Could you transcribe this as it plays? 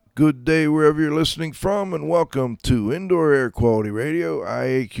Good day wherever you're listening from, and welcome to Indoor Air Quality Radio,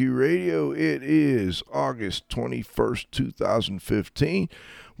 IAQ Radio. It is August 21st, 2015.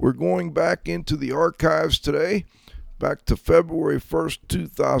 We're going back into the archives today, back to February 1st,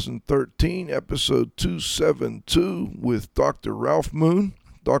 2013, episode 272 with Dr. Ralph Moon.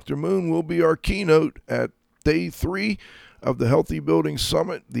 Dr. Moon will be our keynote at day 3 of the Healthy Building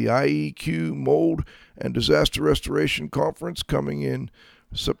Summit, the IEQ Mold and Disaster Restoration Conference, coming in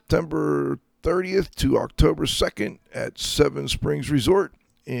September 30th to October 2nd at Seven Springs Resort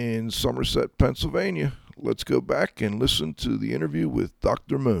in Somerset, Pennsylvania. Let's go back and listen to the interview with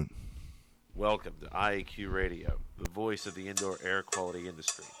Dr. Moon. Welcome to IAQ Radio, the voice of the indoor air quality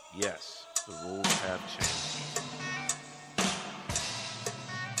industry. Yes, the rules have changed.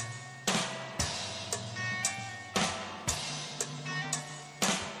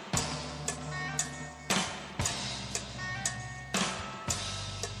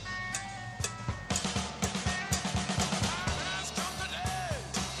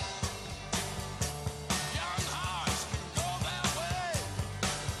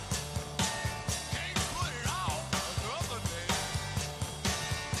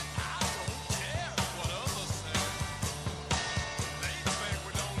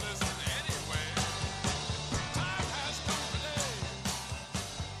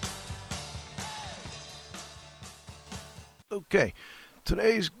 Okay,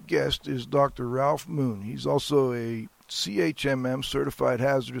 today's guest is Dr. Ralph Moon. He's also a CHMM, Certified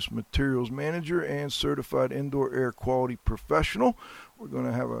Hazardous Materials Manager, and Certified Indoor Air Quality Professional. We're going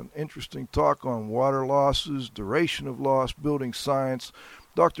to have an interesting talk on water losses, duration of loss, building science.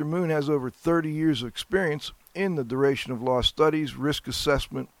 Dr. Moon has over 30 years of experience in the duration of loss studies, risk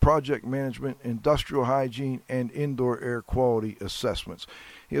assessment, project management, industrial hygiene, and indoor air quality assessments.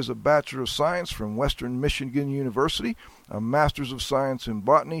 He has a Bachelor of Science from Western Michigan University, a Master's of Science in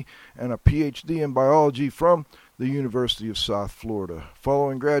Botany, and a PhD in Biology from the University of South Florida.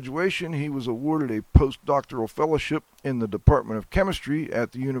 Following graduation, he was awarded a postdoctoral fellowship in the Department of Chemistry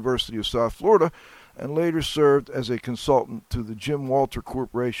at the University of South Florida, and later served as a consultant to the Jim Walter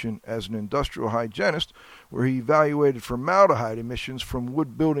Corporation as an industrial hygienist, where he evaluated formaldehyde emissions from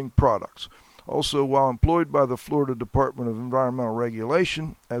wood building products. Also, while employed by the Florida Department of Environmental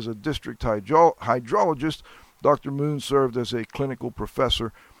Regulation as a district hydrologist, Dr. Moon served as a clinical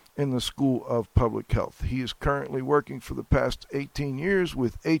professor in the School of Public Health. He is currently working for the past 18 years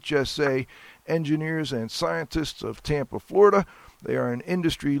with HSA Engineers and Scientists of Tampa, Florida. They are an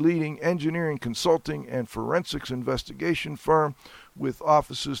industry-leading engineering consulting and forensics investigation firm with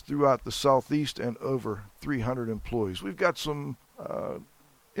offices throughout the Southeast and over 300 employees. We've got some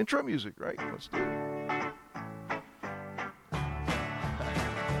intro music, right? Let's do it.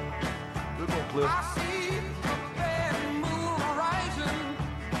 Good one, Cliff.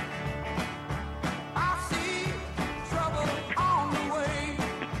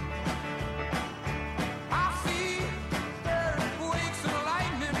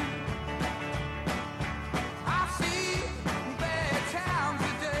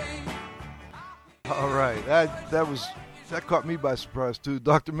 All right, that caught me by surprise too.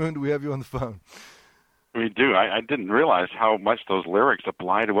 Dr. Moon, do we have you on the phone? We do. I didn't realize how much those lyrics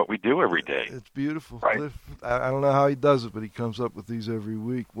apply to what we do every day. It's beautiful. Right. Cliff, I don't know how he does it, but he comes up with these every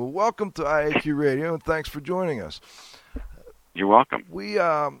week. Well, welcome to IAQ Radio, and thanks for joining us. You're welcome. We'd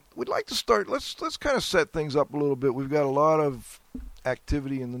like to start. Let's kind of set things up a little bit. We've got a lot of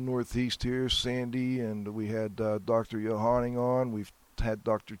activity in the Northeast here, Sandy, and we had Dr. Yohaning on. We've had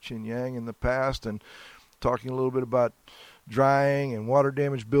Dr. Chin Yang in the past, and talking a little bit about drying and water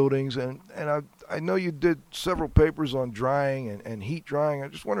damaged buildings, and I know you did several papers on drying and heat drying. I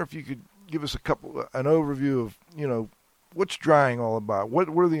just wonder if you could give us an overview of, what's drying all about? What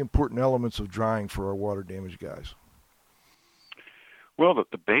are the important elements of drying for our water damaged guys? Well,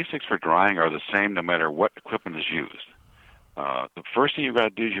 the basics for drying are the same no matter what equipment is used. The first thing you've got to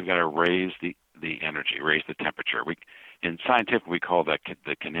do is you've got to raise the energy, raise the temperature. In scientific, we call that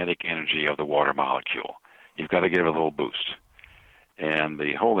the kinetic energy of the water molecule. You've got to give it a little boost. And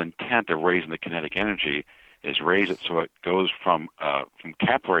the whole intent of raising the kinetic energy is raise it so it goes from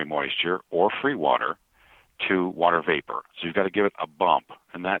capillary moisture or free water to water vapor. So you've got to give it a bump,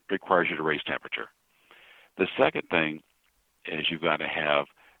 and that requires you to raise temperature. The second thing is you've got to have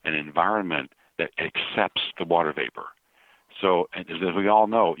an environment that accepts the water vapor. So as we all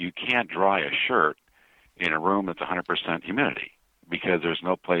know, you can't dry a shirt in a room that's 100% humidity because there's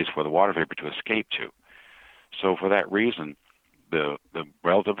no place for the water vapor to escape to. So for that reason, the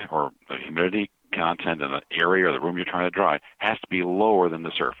relative or the humidity content in the area or the room you're trying to dry has to be lower than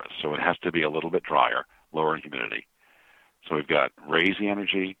the surface. So it has to be a little bit drier, lower in humidity. So we've got raise the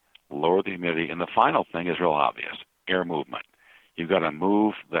energy, lower the humidity, and the final thing is real obvious, air movement. You've got to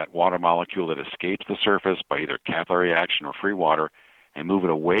move that water molecule that escapes the surface by either capillary action or free water and move it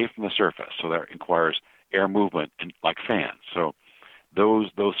away from the surface. So that requires air movement like fans. So those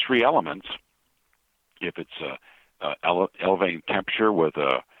three elements, if it's elevating temperature with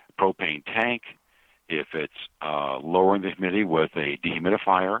a propane tank, if it's lowering the humidity with a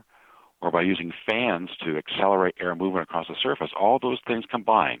dehumidifier, or by using fans to accelerate air movement across the surface, all those things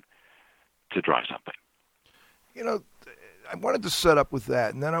combine to dry something. You know, I wanted to set up with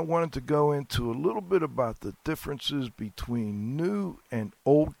that, and then I wanted to go into a little bit about the differences between new and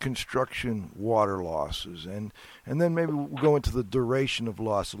old construction water losses, and then maybe we'll go into the duration of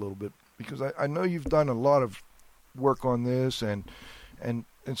loss a little bit, because I know you've done a lot of work on this and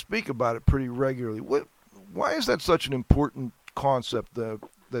speak about it pretty regularly. Why is that such an important concept that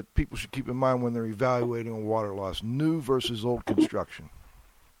people should keep in mind when they're evaluating a water loss, new versus old construction?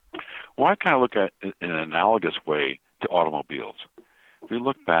 Well, I kind of look at it in an analogous way to automobiles. If we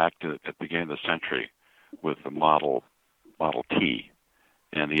look back at the beginning of the century with the Model T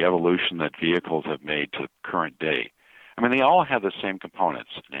and the evolution that vehicles have made to the current day, I mean, they all have the same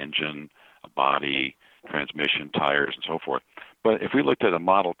components, an engine, a body, transmission, tires, and so forth. But if we looked at a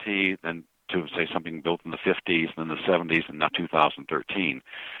Model T, then to say something built in the 50s, and then the 70s, and now 2013,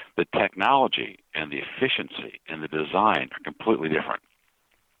 the technology and the efficiency and the design are completely different.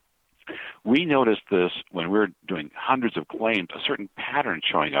 We noticed this when we were doing hundreds of claims, a certain pattern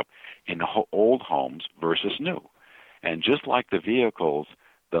showing up in old homes versus new. And just like the vehicles,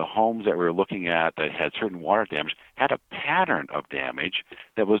 the homes that we were looking at that had certain water damage had a pattern of damage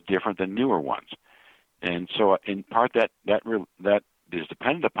that was different than newer ones. And so in part that is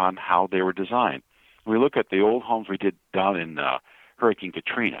dependent upon how they were designed. We look at the old homes we did down in Hurricane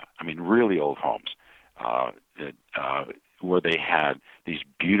Katrina, I mean really old homes, where they had these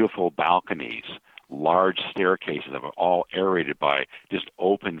beautiful balconies, large staircases that were all aerated by just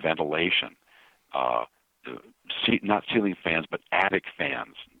open ventilation, not ceiling fans, but attic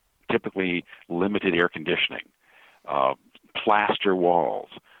fans, typically limited air conditioning, plaster walls.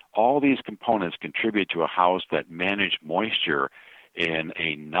 All these components contribute to a house that managed moisture in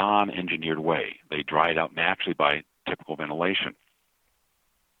a non-engineered way. They dried out naturally by typical ventilation.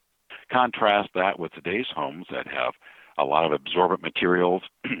 Contrast that with today's homes that have a lot of absorbent materials,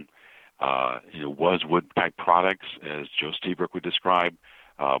 was wood-type products, as Joe Seabrook would describe,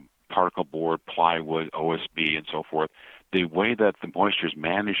 particle board, plywood, OSB, and so forth. The way that the moisture is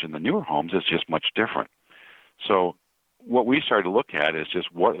managed in the newer homes is just much different. So what we started to look at is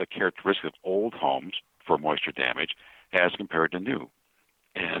just what are the characteristics of old homes for moisture damage as compared to new.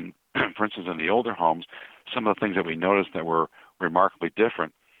 And, for instance, in the older homes, some of the things that we noticed that were remarkably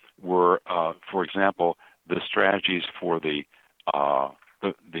different were, for example, the strategies for the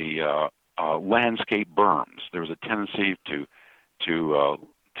landscape berms. There was a tendency to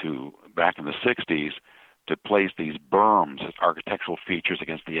back in the 60s to place these berms as architectural features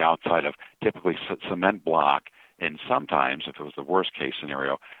against the outside of typically cement block, and sometimes, if it was the worst case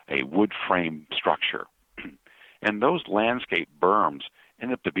scenario, a wood frame structure. And those landscape berms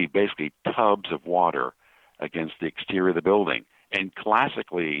end up to be basically tubs of water against the exterior of the building, and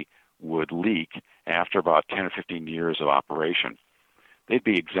classically would leak after about 10 or 15 years of operation. They'd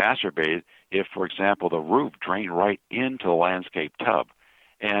be exacerbated if, for example, the roof drained right into the landscape tub.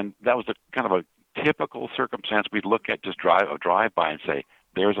 And that was a kind of a typical circumstance we'd look at, just drive by and say,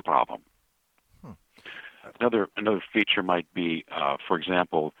 there's a problem. Another feature might be, for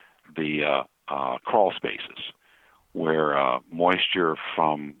example, the crawl spaces, where moisture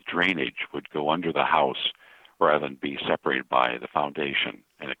from drainage would go under the house rather than be separated by the foundation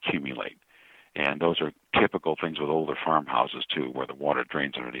and accumulate. And those are typical things with older farmhouses, too, where the water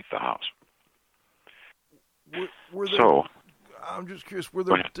drains underneath the house. I'm just curious, were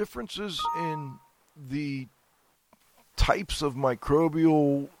there differences in the types of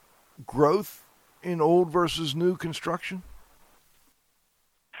microbial growth in old versus new construction?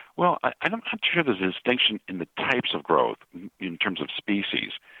 Well, I'm not sure there's a distinction in the types of growth in terms of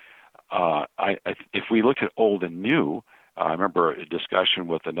species. If we look at old and new, I remember a discussion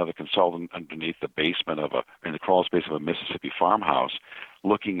with another consultant underneath the basement in the crawl space of a Mississippi farmhouse,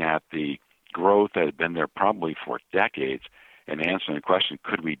 looking at the growth that had been there probably for decades, and answering the question,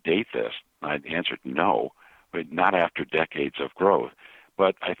 could we date this? And I answered no, but not after decades of growth.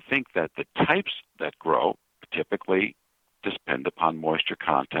 But I think that the types that grow typically depend upon moisture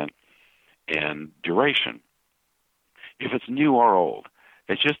content and duration. If it's new or old,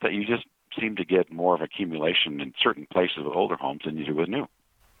 it's just that you just seem to get more of accumulation in certain places with older homes than you do with new.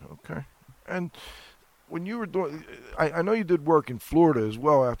 Okay. And when you were doing, I know you did work in Florida as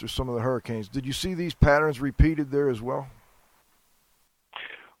well after some of the hurricanes. Did you see these patterns repeated there as well?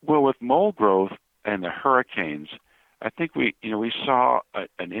 Well, with mold growth and the hurricanes, I think we saw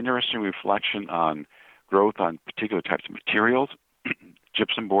an interesting reflection on growth on particular types of materials,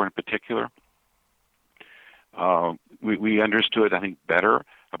 gypsum board in particular. We understood, I think, better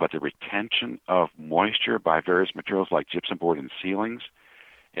about the retention of moisture by various materials like gypsum board and ceilings,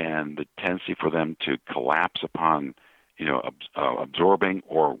 and the tendency for them to collapse upon, absorbing,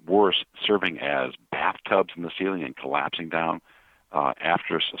 or worse, serving as bathtubs in the ceiling and collapsing down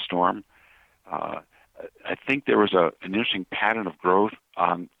after a storm. I think there was an interesting pattern of growth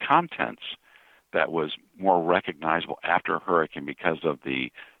on contents that was more recognizable after a hurricane because of the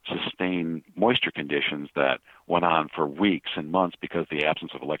sustained moisture conditions that went on for weeks and months because of the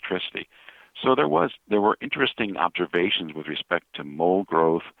absence of electricity. So there were interesting observations with respect to mold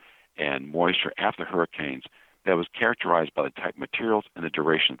growth and moisture after hurricanes that was characterized by the type of materials and the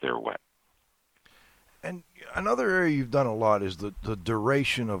duration they were wet. And another area you've done a lot is the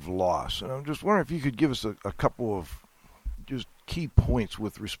duration of loss. And I'm just wondering if you could give us a couple of just key points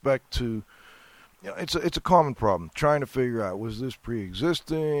with respect to, it's a common problem, trying to figure out, was this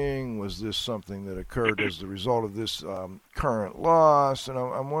pre-existing? Was this something that occurred as the result of this current loss? And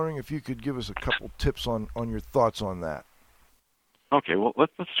I'm wondering if you could give us a couple tips on your thoughts on that. Okay, well,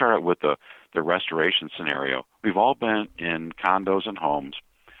 let's start out with the restoration scenario. We've all been in condos and homes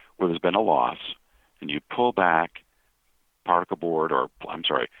where there's been a loss, and you pull back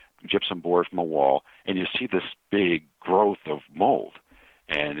gypsum board from a wall, and you see this big growth of mold.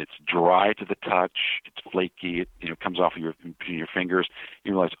 And it's dry to the touch, it's flaky, it comes off of your fingers.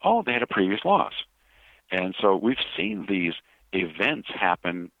 You realize, they had a previous loss. And so we've seen these events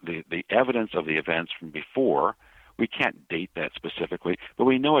happen, the evidence of the events from before. We can't date that specifically, but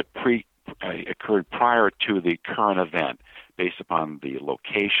we know it occurred prior to the current event based upon the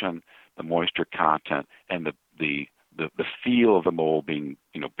location, the moisture content, and the feel of the mold being,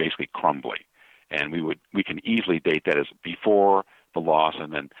 basically crumbly. And we can easily date that as before the loss,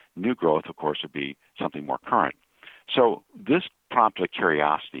 and then new growth, of course, would be something more current. So this prompted a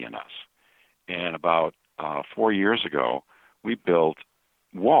curiosity in us. And about 4 years ago, we built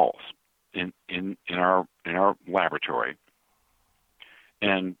walls in our laboratory,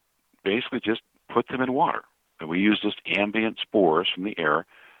 and basically just put them in water. And we used just ambient spores from the air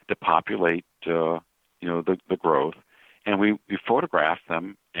to populate, the growth, and we photographed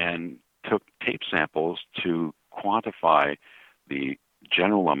them and took tape samples to quantify the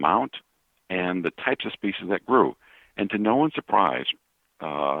general amount and the types of species that grew. And to no one's surprise,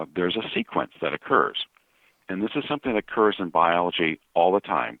 there's a sequence that occurs. And this is something that occurs in biology all the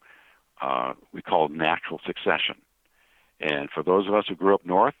time. We call it natural succession. And for those of us who grew up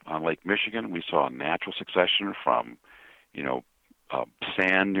north on Lake Michigan, we saw a natural succession from,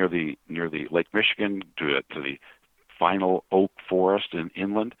 sand near the Lake Michigan to the final oak forest in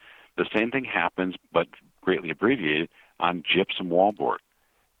inland. The same thing happens, but greatly abbreviated, on gypsum wallboard.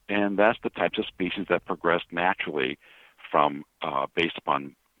 And that's the types of species that progressed naturally from based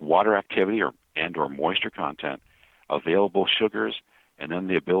upon water activity or moisture content, available sugars, and then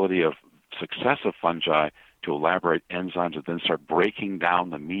the ability of successive fungi to elaborate enzymes that then start breaking down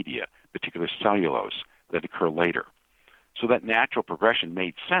the media, particularly cellulose, that occur later. So that natural progression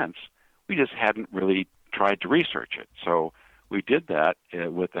made sense. We just hadn't really tried to research it. So we did that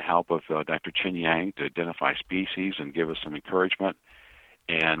with the help of Dr. Chin Yang to identify species and give us some encouragement.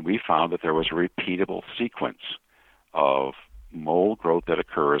 And we found that there was a repeatable sequence of mold growth that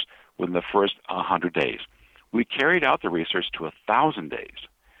occurs within the first 100 days. We carried out the research to 1,000 days.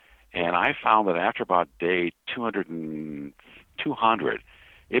 And I found that after about day 200,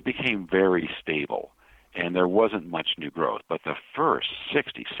 it became very stable. And there wasn't much new growth. But the first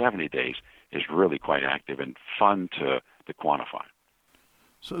 60, 70 days is really quite active and fun to quantify.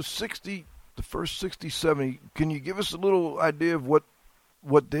 So the first 60, 70, can you give us a little idea of what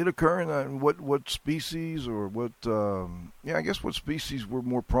did occur and what species or what species were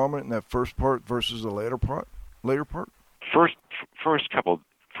more prominent in that first part versus the later part? First couple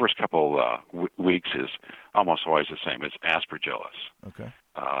weeks is almost always the same. It's Aspergillus. Okay.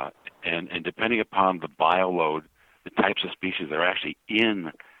 And depending upon the bioload, the types of species that are actually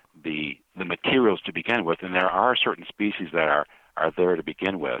in the materials to begin with, and there are certain species that are there to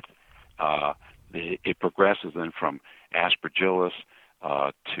begin with, it progresses then from Aspergillus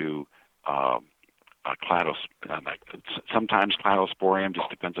to sometimes Cladosporium, just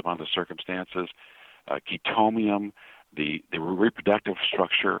depends upon the circumstances, Chaetomium, the reproductive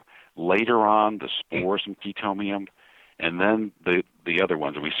structure, later on the spores from Chaetomium, and then the other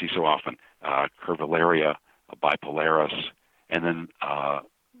ones that we see so often, Curvularia bipolaris, and then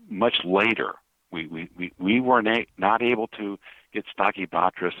much later, we were not able to get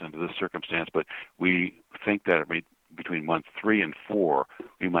Stachybotrys into this circumstance, but we think that between month 3 and 4,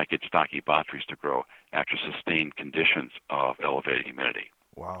 we might get Stachybotrys to grow after sustained conditions of elevated humidity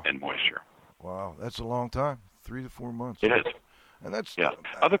and moisture. Wow, that's a long time, 3 to 4 months. It is. And that's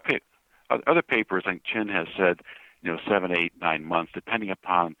Other papers, like Chin has said, 7, 8, 9 months, depending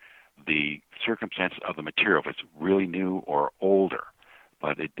upon the circumstances of the material, if it's really new or older.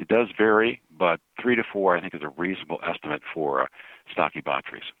 But it does vary, but 3 to 4, I think, is a reasonable estimate for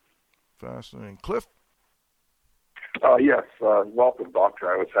Stachybotrys. Fascinating. Cliff? Yes, welcome, Doctor.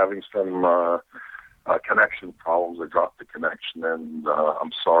 I was having some connection problems. I dropped the connection, and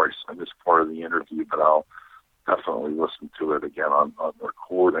I'm sorry I missed part of the interview, but I'll definitely listen to it again on the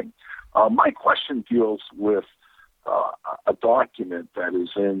recording. My question deals with a document that is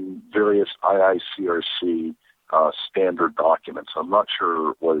in various IICRC standard documents. I'm not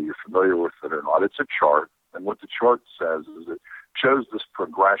sure whether you're familiar with it or not. It's a chart, and what the chart says is it shows this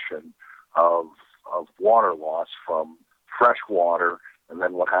progression of water loss from fresh water, and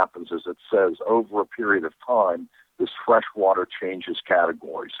then what happens is it says over a period of time, this fresh water changes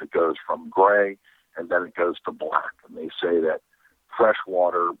categories. It goes from gray, and then it goes to black. And they say that fresh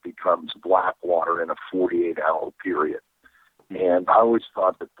water becomes black water in a 48-hour period. And I always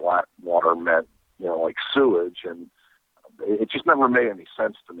thought that black water meant, like sewage, and it just never made any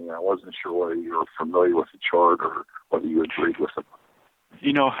sense to me. I wasn't sure whether you were familiar with the chart or whether you agreed with it.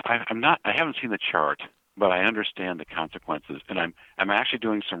 I haven't seen the chart, but I understand the consequences. And I'm actually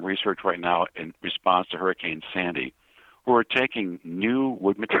doing some research right now in response to Hurricane Sandy, who are taking new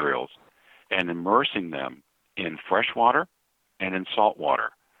wood materials and immersing them in fresh water and in salt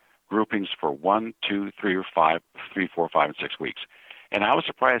water, groupings for 1, 2, 3, or 5, 3, 4, 5, and 6 weeks. And I was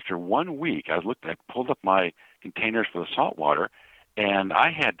surprised after 1 week, I pulled up my containers for the salt water, and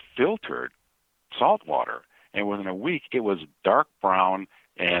I had filtered salt water. And within a week, it was dark brown,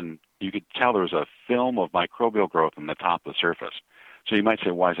 and you could tell there was a film of microbial growth on the top of the surface. So you might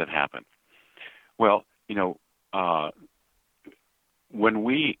say, why does that happen? Well, when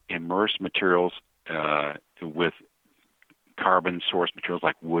we immerse materials with carbon source materials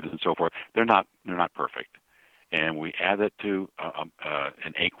like wood and so forth, they're not perfect. And we add it to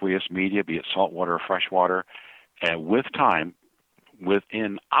an aqueous media, be it salt water or fresh water, and with time,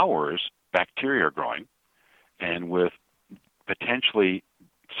 within hours, bacteria are growing, and with potentially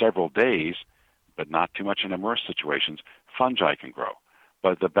several days, but not too much in immersed situations, fungi can grow.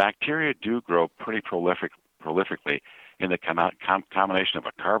 But the bacteria do grow pretty prolifically in the combination of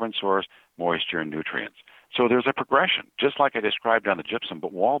a carbon source, moisture, and nutrients. So there's a progression, just like I described on the gypsum,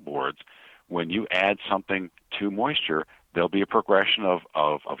 but wall boards. When you add something to moisture, there'll be a progression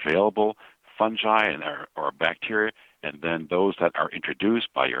of available fungi or bacteria, and then those that are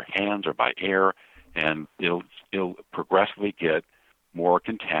introduced by your hands or by air, and it'll progressively get more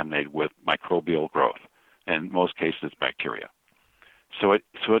contaminated with microbial growth, and in most cases it's bacteria. So it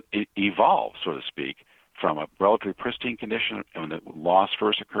evolves, so to speak, from a relatively pristine condition when the loss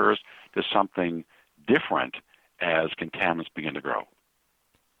first occurs to something different as contaminants begin to grow.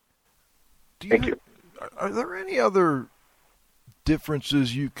 Thank you. Are there any other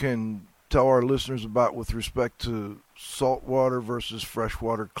differences you can tell our listeners about with respect to saltwater versus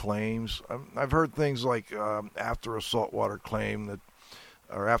freshwater claims? I've heard things like after a saltwater claim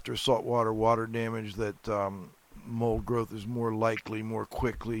or after saltwater water damage that mold growth is more likely more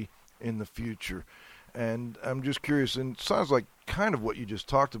quickly in the future. And I'm just curious, and it sounds like kind of what you just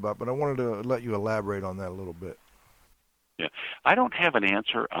talked about, but I wanted to let you elaborate on that a little bit. Yeah, I don't have an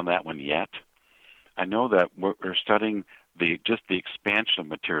answer on that one yet. I know that we're studying the expansion of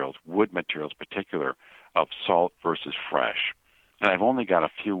materials, wood materials in particular, of salt versus fresh. And I've only got a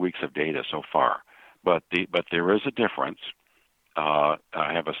few weeks of data so far, but there is a difference. I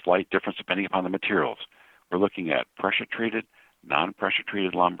have a slight difference depending upon the materials. We're looking at pressure-treated, non-pressure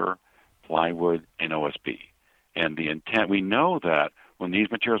treated lumber, plywood, and OSB. And the intent, we know that when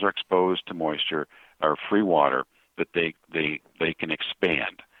these materials are exposed to moisture or free water, that they can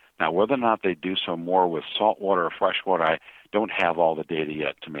expand. Now, whether or not they do so more with salt water or fresh water, I don't have all the data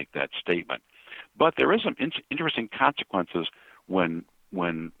yet to make that statement. But there is some interesting consequences when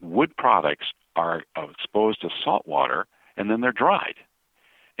wood products are exposed to salt water and then they're dried.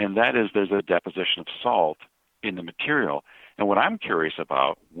 And that is there's a deposition of salt in the material. And what I'm curious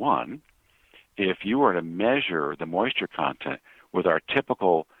about, one, if you were to measure the moisture content with our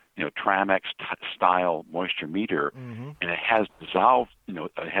typical Tramex style moisture meter, and it has dissolved,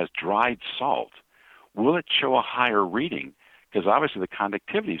 it has dried salt, will it show a higher reading because obviously the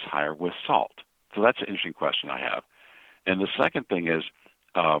conductivity is higher with salt. So that's an interesting question I have. And the second thing is,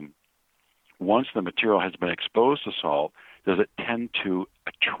 once the material has been exposed to salt, does it tend to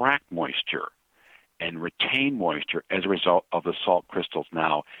attract moisture and retain moisture as a result of the salt crystals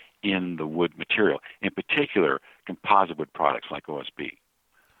now in the wood material, in particular composite wood products like OSB?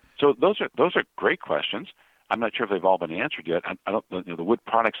 So those are great questions. I'm not sure if they've all been answered yet. The Wood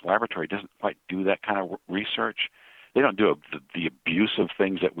Products Laboratory doesn't quite do that kind of research. They don't do the abusive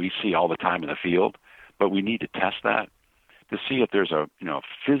things that we see all the time in the field, but we need to test that to see if there's a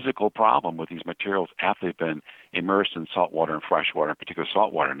physical problem with these materials after they've been immersed in salt water and fresh water, in particular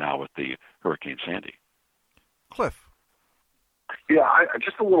salt water now with the Hurricane Sandy. Cliff. Yeah,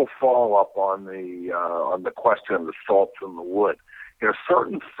 just a little follow-up on the question of the salts in the wood.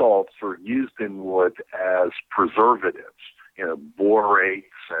 Certain salts are used in wood as preservatives, borates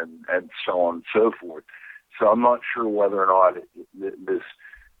and so on and so forth. So I'm not sure whether or not this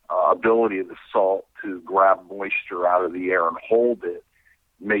ability of the salt to grab moisture out of the air and hold it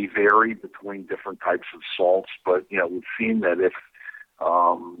may vary between different types of salts, but it would seem that if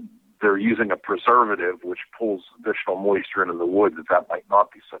they're using a preservative which pulls additional moisture into the wood, that might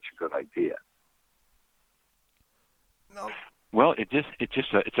not be such a good idea. No. Well,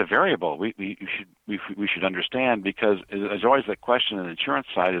 it's a variable we should understand, because there's always that question on the insurance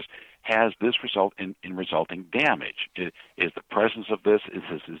side is, has this result in resulting damage? Is the presence of this,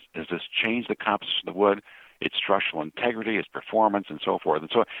 has this changed the composition of the wood, its structural integrity, its performance, and so forth?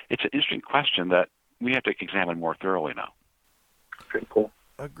 And so it's an interesting question that we have to examine more thoroughly now. Okay, cool.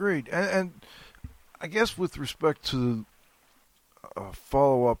 Agreed. And I guess with respect to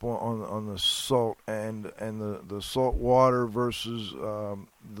follow up on the salt and the salt water versus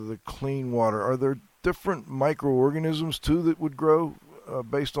the clean water, are there different microorganisms too that would grow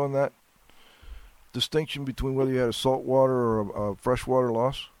based on that distinction between whether you had a salt water or a freshwater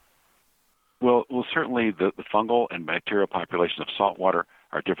loss? Well, certainly the fungal and bacterial populations of salt water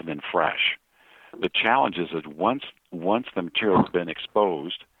are different than fresh. The challenge is that once the material has been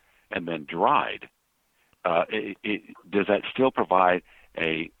exposed and then dried, does that still provide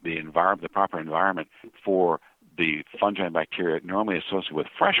the proper environment for the fungi and bacteria normally associated with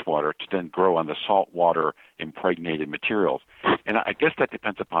fresh water to then grow on the salt water impregnated materials? And I guess that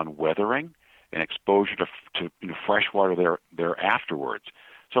depends upon weathering and exposure to fresh water there afterwards.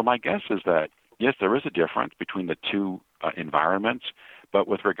 So my guess is that, yes, there is a difference between the two environments, but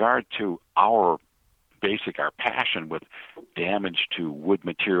with regard to our passion with damage to wood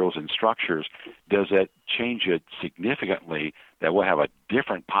materials and structures, does it change it significantly that we'll have a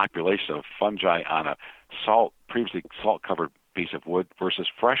different population of fungi on a previously salt-covered piece of wood versus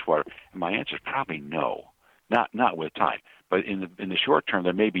fresh water? And my answer is probably no, not with time. But in the short term,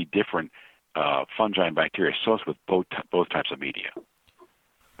 there may be different fungi and bacteria associated with both types of media.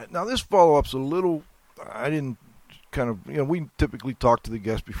 Now, this follow-up's a little, I didn't we typically talk to the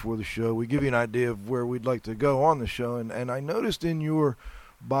guests before the show. We give you an idea of where we'd like to go on the show. And I noticed in your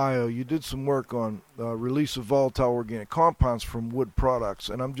bio you did some work on release of volatile organic compounds from wood products.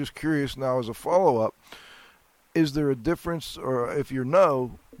 And I'm just curious now, as a follow-up, is there a difference, or if you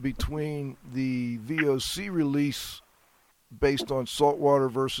know, between the VOC release based on saltwater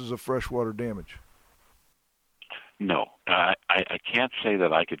versus a freshwater damage? No, I can't say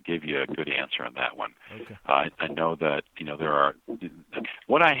that I could give you a good answer on that one. Okay. I know that there are.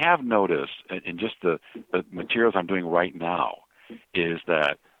 What I have noticed in just the materials I'm doing right now is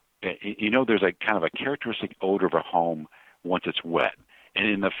that there's a kind of a characteristic odor of a home once it's wet, and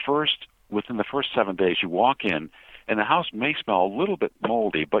within the first 7 days you walk in and the house may smell a little bit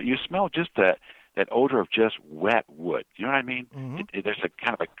moldy, but you smell just that odor of just wet wood. You know what I mean? Mm-hmm. There's a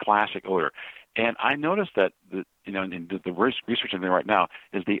kind of a classic odor. And I noticed that, in the research I'm doing right now,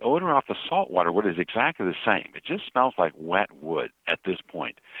 is the odor off the saltwater wood is exactly the same. It just smells like wet wood at this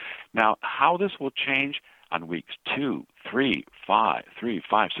point. Now, how this will change on weeks 2, 3, 5,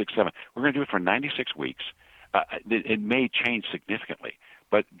 6, 7, we're going to do it for 96 weeks. It may change significantly.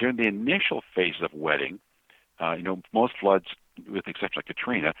 But during the initial phase of wetting, most floods, with the exception of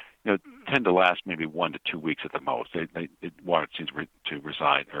Katrina, tend to last maybe 1 to 2 weeks at the most. Water seems to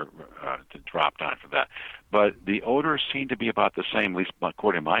reside or to drop down for that. But the odors seem to be about the same, at least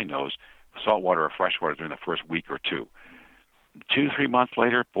according to my nose, saltwater or freshwater during the first week or two. 2 to 3 months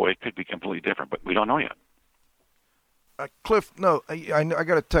later, boy, it could be completely different, but we don't know yet. Cliff, no, I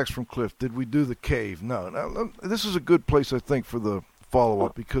got a text from Cliff. Did we do the cave? No. Now, this is a good place, I think, for the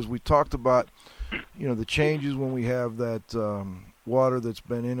follow-up, because we talked about the changes when we have that water that's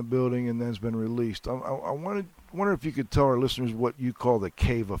been in a building and then has been released. I wonder if you could tell our listeners what you call the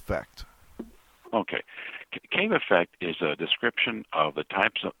cave effect. Okay. cave effect is a description of the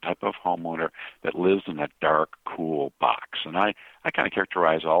type of homeowner that lives in a dark, cool box. And I kind of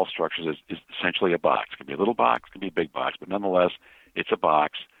characterize all structures as essentially a box. It could be a little box, it could be a big box, but nonetheless, it's a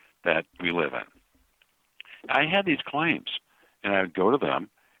box that we live in. I had these claims, and I would go to them,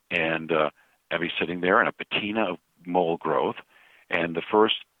 and I'd be sitting there in a patina of mold growth, and the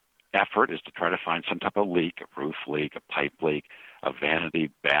first effort is to try to find some type of leak, a roof leak, a pipe leak, a vanity,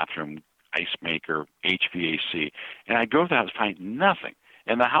 bathroom, ice maker, HVAC, and I'd go there and find nothing.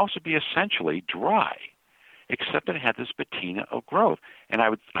 And the house would be essentially dry, except that it had this patina of growth. And I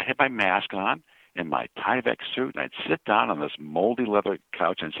had my mask on and my Tyvek suit, and I'd sit down on this moldy leather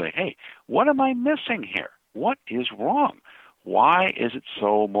couch and say, hey, what am I missing here? What is wrong? Why is it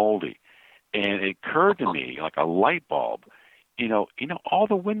so moldy? And it occurred to me like a light bulb, all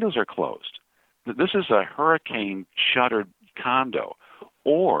the windows are closed. This is a hurricane shuttered condo,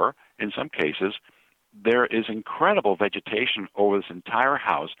 or in some cases, there is incredible vegetation over this entire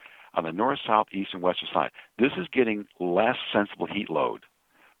house on the north, south, east, and western side. This is getting less sensible heat load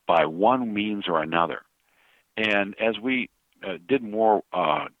by one means or another. And as we did more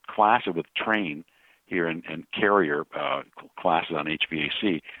classes with Train here and Carrier classes on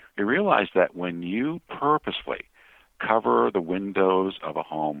HVAC, we realized that when you purposefully cover the windows of a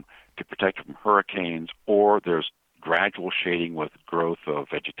home to protect from hurricanes, or there's gradual shading with growth of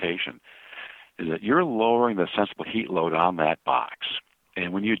vegetation, is that you're lowering the sensible heat load on that box.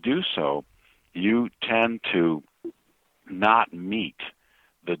 And when you do so, you tend to not meet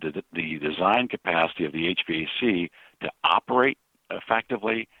the design capacity of the HVAC to operate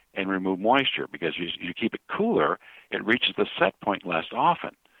effectively and remove moisture, because you keep it cooler, it reaches the set point less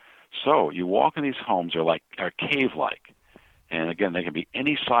often. So you walk in these homes, are cave-like. And again, they can be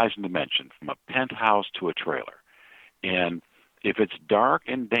any size and dimension, from a penthouse to a trailer. And if it's dark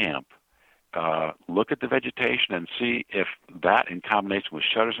and damp, look at the vegetation and see if that, in combination with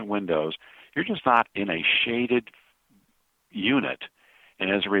shutters and windows, you're just not in a shaded unit. And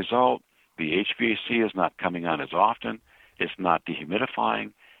as a result, the HVAC is not coming on as often, it's not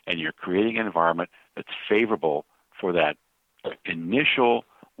dehumidifying, and you're creating an environment that's favorable for that initial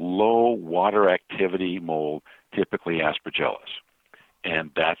low water activity mold, typically Aspergillus.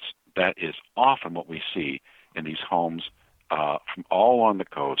 And that is often what we see in these homes from all along the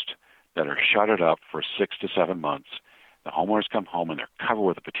coast that are shuttered up for 6 to 7 months. The homeowners come home and they're covered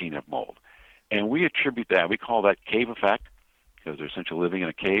with a patina of mold. And we attribute that, we call that cave effect, because they're essentially living in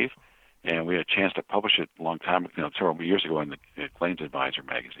a cave. And we had a chance to publish it a long time, several years ago in the Claims Advisor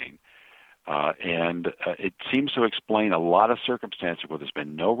magazine. And it seems to explain a lot of circumstances where there's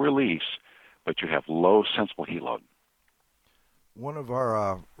been no release, but you have low sensible heat load. One of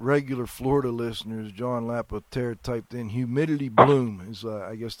our regular Florida listeners, John Lapotere, typed in humidity bloom is,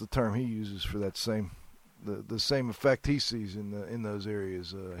 I guess, the term he uses for that the same effect he sees in those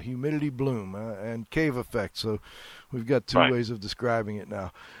areas, humidity bloom and cave effect. So we've got two ways of describing it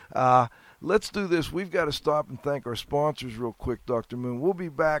now. Let's do this. We've got to stop and thank our sponsors real quick, Dr. Moon. We'll be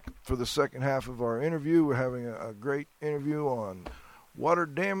back for the second half of our interview. We're having a great interview on water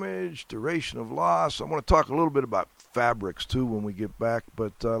damage, duration of loss. I want to talk a little bit about fabrics, too, when we get back.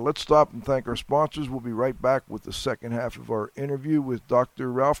 But let's stop and thank our sponsors. We'll be right back with the second half of our interview with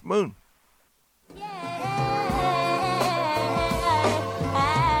Dr. Ralph Moon.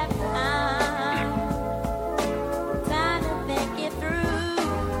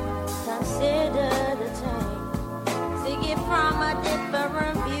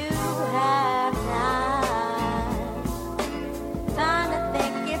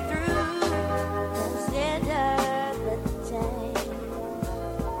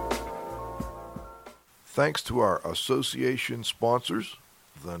 Thanks to our association sponsors,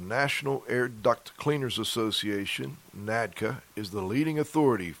 the National Air Duct Cleaners Association, NADCA, is the leading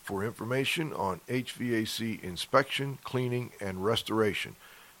authority for information on HVAC inspection, cleaning, and restoration.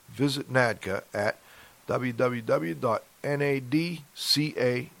 Visit NADCA at www.nadca.com.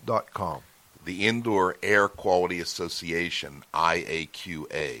 The Indoor Air Quality Association,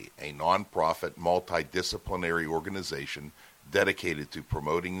 IAQA, a nonprofit multidisciplinary organization dedicated to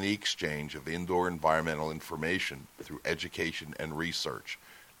promoting the exchange of indoor environmental information through education and research.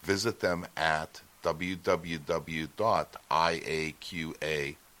 Visit them at www.iaqa.org.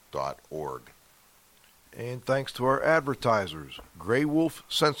 And thanks to our advertisers, Gray Wolf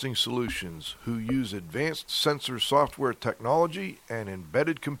Sensing Solutions, who use advanced sensor software technology and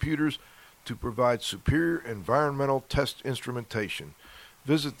embedded computers to provide superior environmental test instrumentation.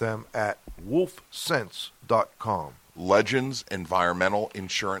 Visit them at wolfsense.com. Legends Environmental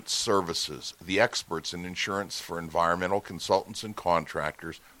Insurance Services, the experts in insurance for environmental consultants and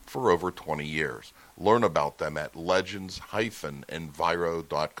contractors for over 20 years. Learn about them at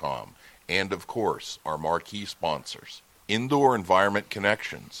legends-enviro.com. And, of course, our marquee sponsors. Indoor Environment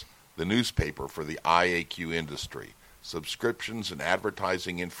Connections, the newspaper for the IAQ industry. Subscriptions and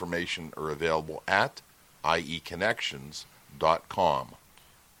advertising information are available at ieconnections.com.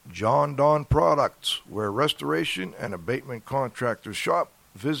 Jon-Don Products, where restoration and abatement contractors shop.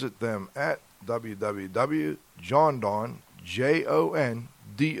 Visit them at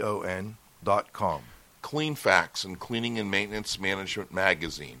www.jondon.com. Clean Facts and Cleaning and Maintenance Management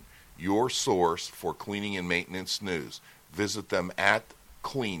Magazine, your source for cleaning and maintenance news. Visit them at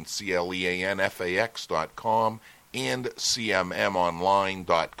cleanfax.com and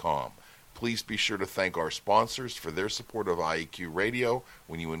cmmonline.com. Please be sure to thank our sponsors for their support of IAQ Radio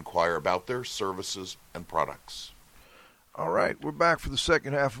when you inquire about their services and products. All right, we're back for the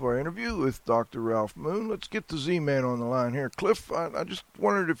second half of our interview with Dr. Ralph Moon. Let's get the Z-Man on the line here. Cliff, I just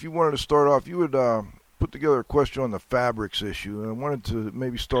wondered if you wanted to start off. You would put together a question on the fabrics issue, and I wanted to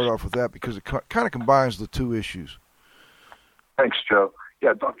maybe start off with that because it kind of combines the two issues. Thanks, Joe.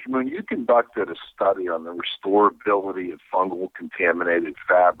 Yeah, Dr. Moon, you conducted a study on the restorability of fungal contaminated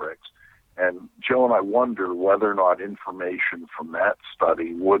fabrics. And Joe and I wonder whether or not information from that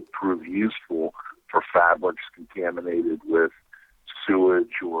study would prove useful for fabrics contaminated with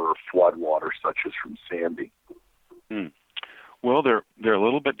sewage or floodwater, such as from Sandy. Well, they're a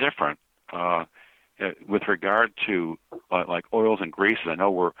little bit different. With regard to like oils and greases, I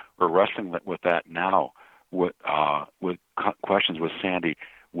know we're wrestling with that now with questions with Sandy,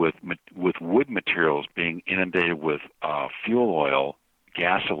 with wood materials being inundated with fuel oil,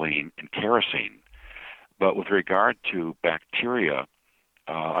 gasoline, and kerosene. But with regard to bacteria,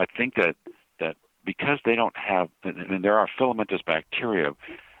 I think that because they don't have, and there are filamentous bacteria,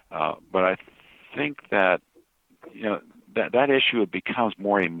 but I think that that issue becomes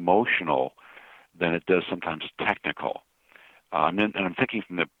more emotional than it does sometimes technical. And I'm thinking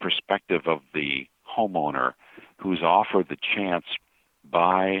from the perspective of the homeowner who's offered the chance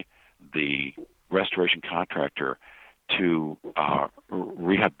by the restoration contractor to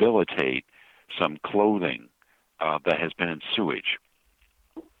rehabilitate some clothing that has been in sewage.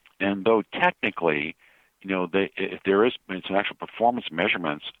 And though technically, if there is some actual performance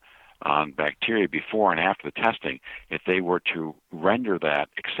measurements on bacteria before and after the testing, if they were to render that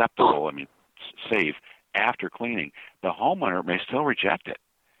acceptable, safe after cleaning, the homeowner may still reject it.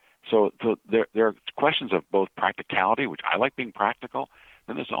 So there are questions of both practicality, which I like being practical,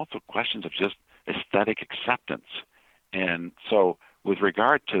 then there's also questions of just aesthetic acceptance. And so with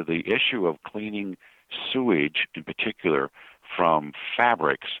regard to the issue of cleaning sewage in particular from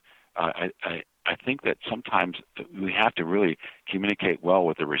fabrics, I think that sometimes we have to really communicate well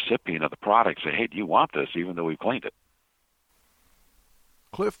with the recipient of the product, say, hey, do you want this, even though we've cleaned it?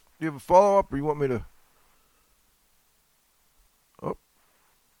 Cliff, do you have a follow-up, or you want me to... Oh,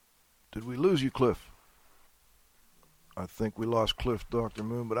 did we lose you, Cliff? I think we lost Cliff, Dr.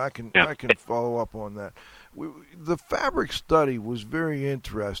 Moon, but I can follow up on that. The fabric study was very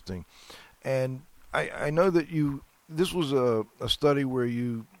interesting, and I know that this was a study where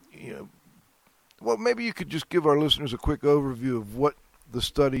well, maybe you could just give our listeners a quick overview of what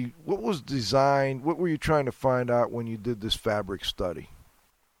was designed, what were you trying to find out when you did this fabric study?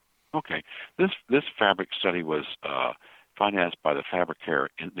 Okay. This fabric study was financed by the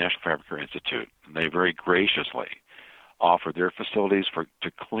National Fabric Care Institute, and they very graciously offered their facilities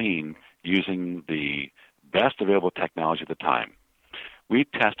to clean using the best available technology at the time. We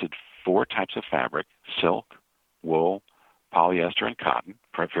tested 4 types of fabric: silk, wool, polyester, and cotton,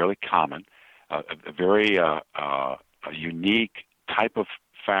 fairly common, a very unique type of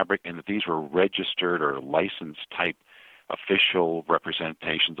fabric, and that these were registered or licensed type official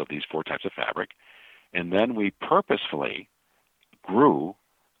representations of these 4 types of fabric. And then we purposefully grew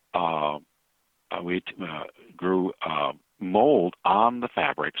mold on the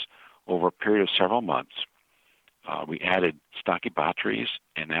fabrics over a period of several months. We added Stachybotrys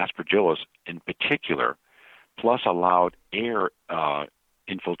and Aspergillus in particular, plus allowed air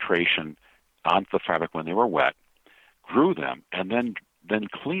infiltration onto the fabric when they were wet, grew them, and then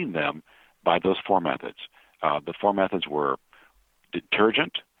cleaned them by those 4 methods. The 4 methods were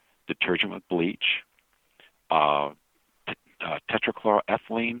detergent with bleach,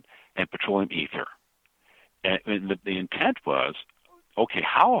 tetrachloroethylene, and petroleum ether. And the intent was, okay,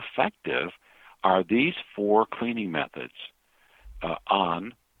 how effective are these 4 cleaning methods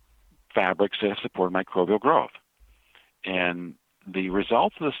on fabrics that support microbial growth? And the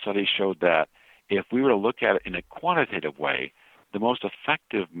results of the study showed that if we were to look at it in a quantitative way, the most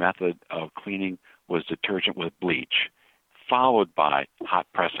effective method of cleaning was detergent with bleach, followed by hot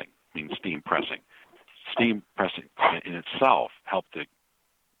pressing, meaning steam pressing. Steam pressing in itself helped to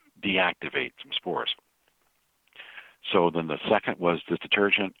deactivate some spores. So then the second was the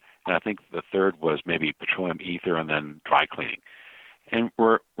detergent, and I think the third was maybe petroleum ether and then dry cleaning. And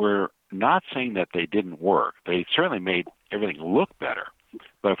we're not saying that they didn't work. They certainly made everything look better.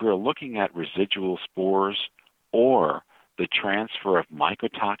 But if we were looking at residual spores or the transfer of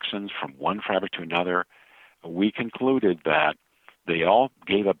mycotoxins from one fabric to another, we concluded that they all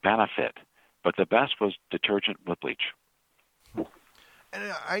gave a benefit, but the best was detergent with bleach.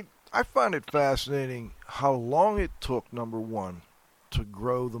 And I find it fascinating how long it took, number one, to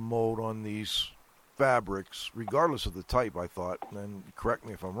grow the mold on these fabrics, regardless of the type, I thought, and correct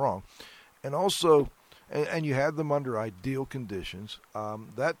me if I'm wrong. And also, and you had them under ideal conditions.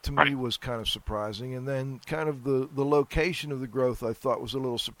 That to me was kind of surprising. And then kind of the location of the growth I thought was a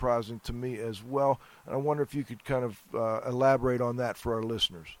little surprising to me as well. And I wonder if you could kind of elaborate on that for our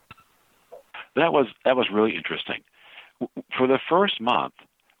listeners. That was really interesting. For the first month,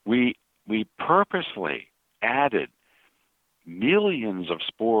 we purposely added millions of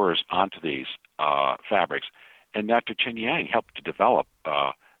spores onto these fabrics, and Dr. Chen Yang helped to develop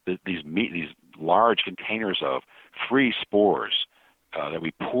these large containers of free spores that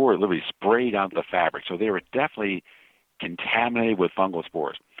we literally sprayed onto the fabric. So they were definitely contaminated with fungal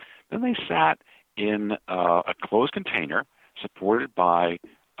spores. Then they sat in a closed container supported by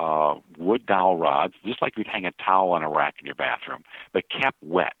wood dowel rods, just like you'd hang a towel on a rack in your bathroom, but kept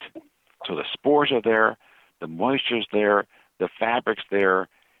wet. So the spores are there, the moisture's there, the fabric's there,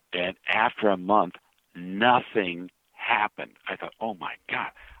 and after a month, nothing happened. I thought, oh my God,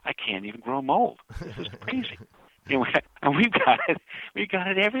 I can't even grow mold. This is crazy. And we got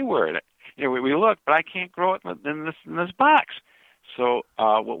it everywhere. We looked, but I can't grow it in this box. So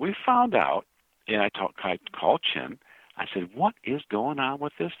what we found out, and I called Chen. I said, what is going on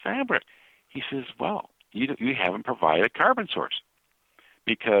with this fabric? He says, well, you haven't provided a carbon source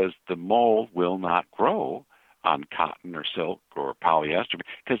because the mold will not grow on cotton or silk or polyester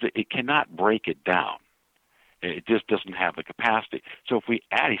because it cannot break it down. It just doesn't have the capacity. So if we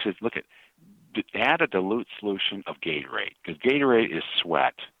add, he says, add a dilute solution of Gatorade, because Gatorade is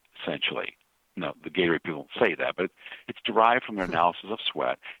sweat, essentially. No, the Gatorade people don't say that, but it's derived from their analysis of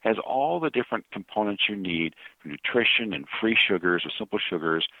sweat, has all the different components you need for nutrition and free sugars or simple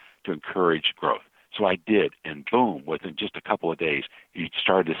sugars to encourage growth. So I did, and boom, within just a couple of days, you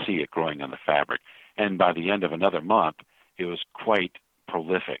started to see it growing on the fabric. And by the end of another month, it was quite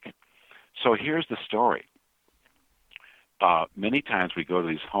prolific. So here's the story. Many times we go to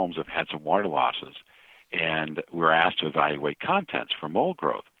these homes that have had some water losses, and we're asked to evaluate contents for mold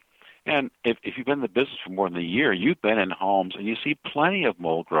growth. And if you've been in the business for more than a year, you've been in homes and you see plenty of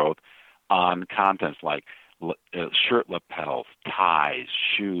mold growth on contents like shirt lapels, ties,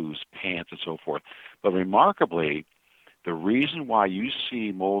 shoes, pants, and so forth. But remarkably, the reason why you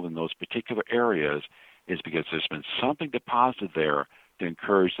see mold in those particular areas is because there's been something deposited there to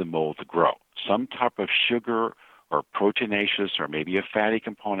encourage the mold to grow. Some type of sugar or proteinaceous or maybe a fatty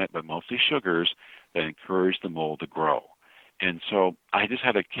component, but mostly sugars that encourage the mold to grow. And so I just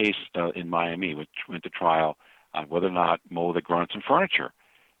had a case in Miami which went to trial on whether or not mold had grown in some furniture.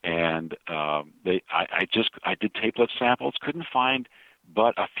 And I did tapelet samples, couldn't find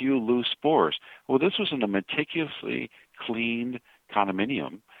but a few loose spores. Well, this was in a meticulously cleaned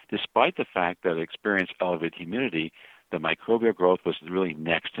condominium, despite the fact that it experienced elevated humidity, the microbial growth was really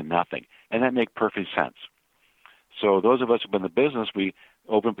next to nothing. And that made perfect sense. So those of us who've been in the business, we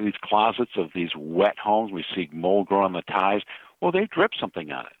open up these closets of these wet homes. We see mold growing on the ties. Well, they drip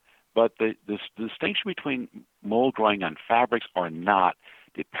something on it. But the distinction between mold growing on fabrics or not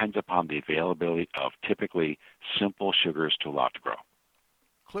depends upon the availability of typically simple sugars to allow it to grow.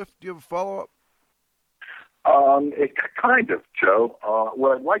 Cliff, do you have a follow-up? Kind of, Joe.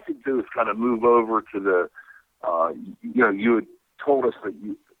 What I'd like to do is kind of move over to the, you had told us that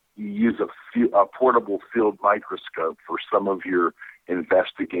you use a portable field microscope for some of your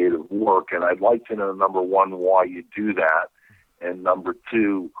investigative work, and I'd like to know, number one, why you do that, and number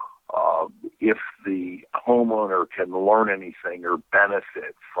two, if the homeowner can learn anything or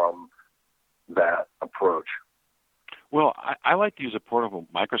benefit from that approach. Well, I like to use a portable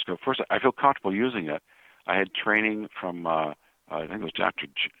microscope. First, I feel comfortable using it. I had training from, I think it was Dr.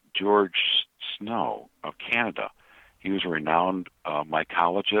 George Snow of Canada. He was a renowned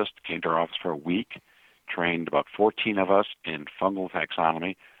mycologist, came to our office for a week, trained about 14 of us in fungal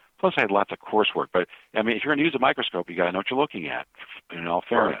taxonomy. Plus, I had lots of coursework. But, I mean, if you're going to use a microscope, you got to know what you're looking at, in all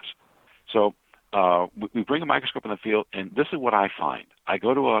fairness. So we bring a microscope in the field, and this is what I find. I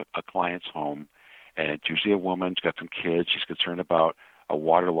go to a client's home, and it's usually a woman. She's got some kids. She's concerned about a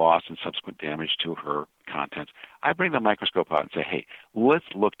water loss and subsequent damage to her contents. I bring the microscope out and say, hey, let's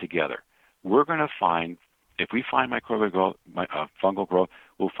look together. We're going to find, if we find microbial growth, fungal growth,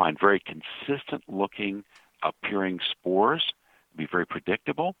 we'll find very consistent-looking, appearing spores. It'll be very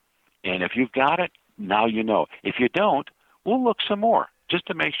predictable. And if you've got it, now you know. If you don't, we'll look some more just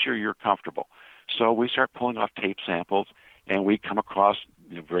to make sure you're comfortable. So we start pulling off tape samples, and we come across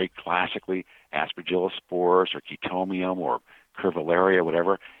very classically Aspergillus spores or Chaetomium or Curvularia,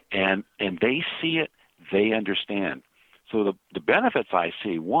 whatever, and they see it, they understand. So the benefits I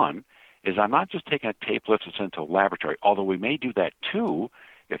see, one, is I'm not just taking a tape lift and send it to a laboratory, although we may do that too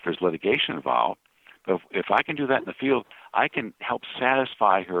if there's litigation involved. But if I can do that in the field, I can help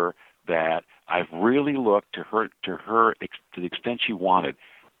satisfy her that I've really looked to the extent she wanted.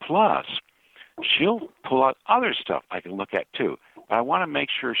 Plus, she'll pull out other stuff I can look at too. But I want to make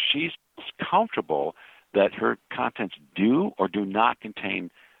sure she's comfortable that her contents do or do not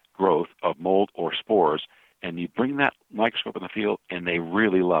contain growth of mold or spores. And you bring that microscope in the field, and they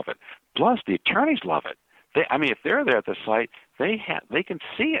really love it. Plus, the attorneys love it. If they're there at the site, they can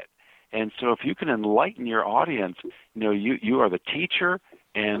see it. And so if you can enlighten your audience, you are the teacher,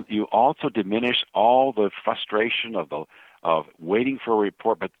 and you also diminish all the frustration of waiting for a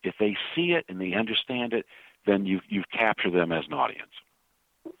report. But if they see it and they understand it, then you've captured them as an audience.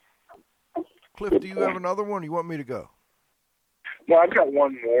 Cliff, do you have another one? Or you want me to go? No, I've got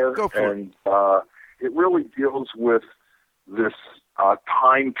one more. Go for it. It really deals with this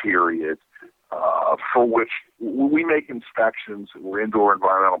time period for which we make inspections. We're indoor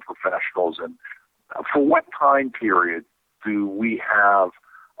environmental professionals, and for what time period do we have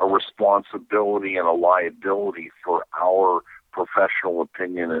a responsibility and a liability for our professional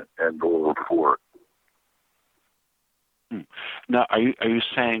opinion and or report? Now, are you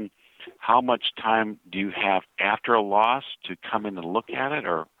saying how much time do you have after a loss to come in and look at it,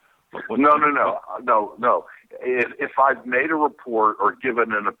 or? No. If I've made a report or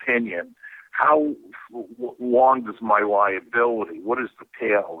given an opinion, how long does my liability? What is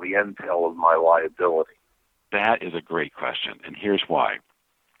the end tail of my liability? That is a great question, and here's why.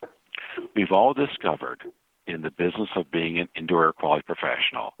 We've all discovered in the business of being an indoor air quality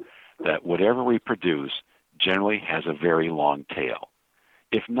professional that whatever we produce generally has a very long tail.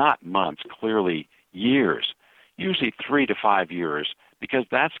 If not months, clearly years, usually 3 to 5 years, because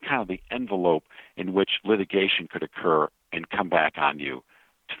that's kind of the envelope in which litigation could occur and come back on you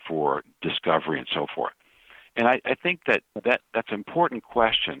for discovery and so forth. And I think that's an important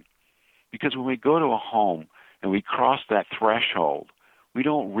question, because when we go to a home and we cross that threshold, we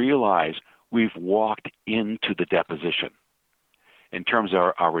don't realize we've walked into the deposition in terms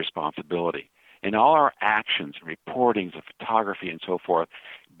of our responsibility. And all our actions, reportings, and photography and so forth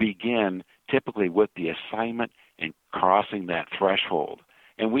begin typically with the assignment and crossing that threshold.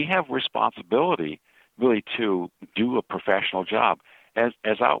 And we have responsibility really to do a professional job.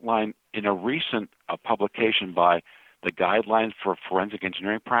 As outlined in a recent publication by the Guidelines for Forensic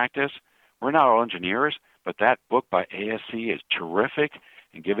Engineering Practice, we're not all engineers, but that book by ASC is terrific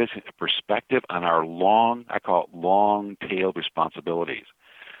and gives us a perspective on our long-tailed responsibilities.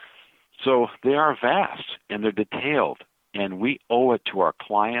 So they are vast and they're detailed, and we owe it to our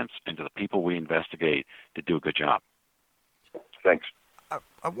clients and to the people we investigate to do a good job. Thanks.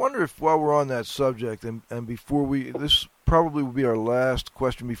 I wonder if while we're on that subject, and before this probably will be our last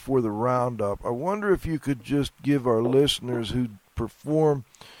question before the roundup, I wonder if you could just give our listeners who perform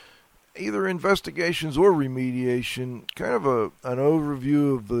either investigations or remediation kind of an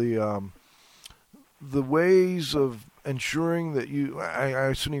overview of the ways of ensuring that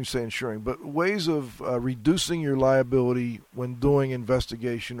I shouldn't even say ensuring, but ways of reducing your liability when doing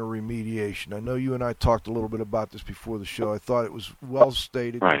investigation or remediation. I know you and I talked a little bit about this before the show. I thought it was well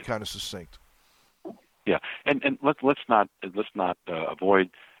stated and kind of succinct. Yeah, and let's not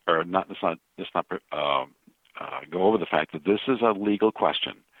avoid or let's not go over the fact that this is a legal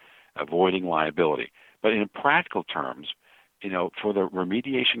question, avoiding liability. But in practical terms, for the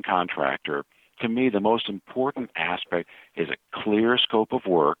remediation contractor, to me, the most important aspect is a clear scope of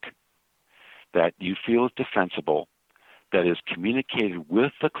work that you feel is defensible, that is communicated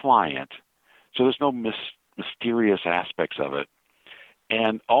with the client, so there's no mysterious aspects of it,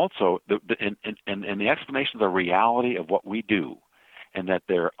 and also the explanation of the reality of what we do, and that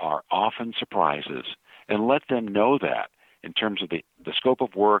there are often surprises, and let them know that in terms of the scope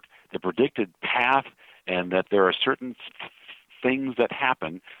of work, the predicted path, and that there are certain things that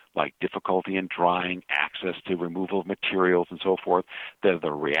happen, like difficulty in drying, access to removal of materials, and so forth, that are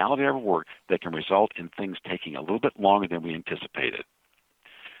the reality of our work that can result in things taking a little bit longer than we anticipated.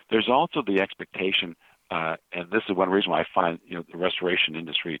 There's also the expectation, and this is one reason why I find the restoration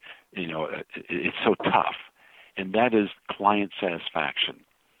industry, it's so tough, and that is client satisfaction.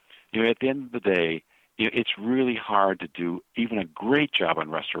 At the end of the day, it's really hard to do even a great job on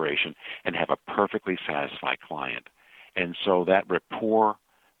restoration and have a perfectly satisfied client. And so that rapport,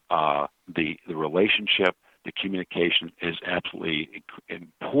 the relationship, the communication is absolutely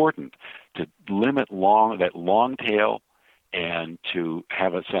important to limit that long tail and to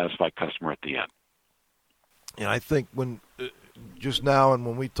have a satisfied customer at the end. And I think just now and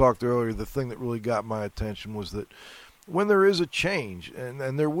when we talked earlier, the thing that really got my attention was that when there is a change,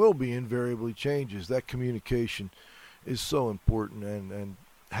 and there will be invariably changes, that communication is so important, and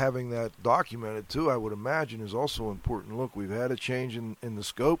having that documented too, I would imagine, is also important. Look, we've had a change in the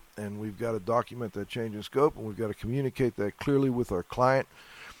scope, and we've got to document that change in scope, and we've got to communicate that clearly with our client.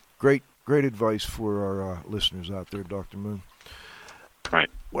 Great advice for our listeners out there, Dr. Moon. Right.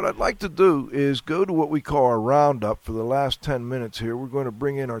 What I'd like to do is go to what we call our roundup for the last 10 minutes here. We're going to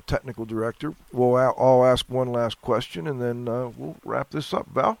bring in our technical director. We'll all ask one last question, and then we'll wrap this up.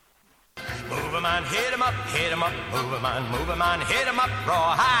 Val? Move 'em on, hit 'em up, move 'em on, hit 'em up,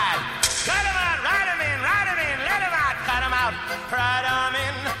 rawhide. Cut 'em out, ride 'em in, let 'em out, cut 'em out, ride 'em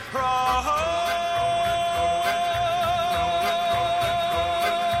in, rawhide.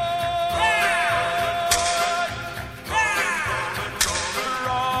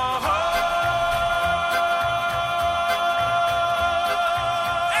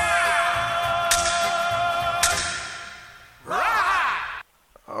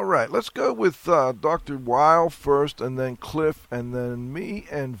 All right, let's go with Dr. Weil first, and then Cliff, and then me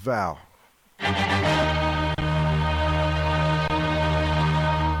and Val.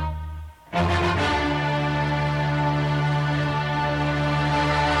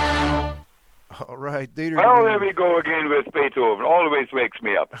 All right, Dieter. Well, there we go again with Beethoven. Always wakes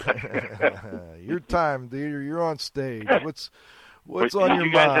me up. Your time, Dieter. You're on stage. What's on your mind?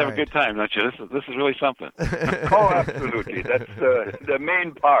 You guys have a good time, don't you? This is really something. Oh, absolutely. That's the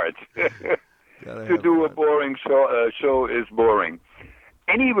main part. To do a boring show is boring.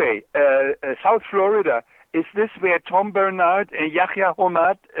 Anyway, South Florida, is this where Tom Bernard and Yahya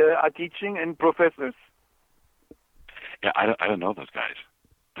Homad are teaching and professors? Yeah, I don't know those guys.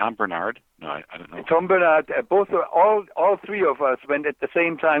 Tom Bernard? No, I don't know. Tom Bernard, all three of us went at the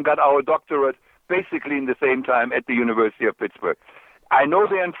same time, got our doctorate basically in the same time at the University of Pittsburgh. I know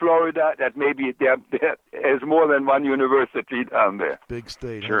they're in Florida, that maybe there's more than one university down there. Big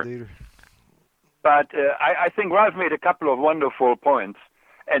state, sure. Huh, Dieter? But I think Ralph made a couple of wonderful points.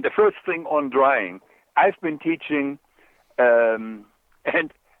 And the first thing on drying, I've been teaching and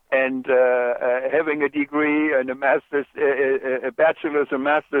having a degree and a master's, a bachelor's and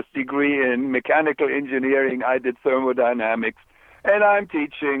master's degree in mechanical engineering. I did thermodynamics, and I'm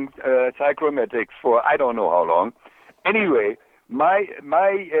teaching psychromatics for I don't know how long. Anyway,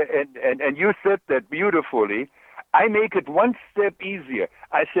 and you said that beautifully. I make it one step easier.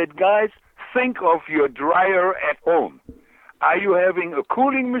 I said, guys, think of your dryer at home. Are you having a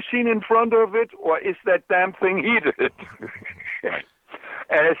cooling machine in front of it, or is that damn thing heated?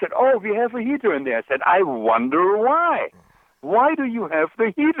 And I said, oh, we have a heater in there. I said, I wonder why. Why do you have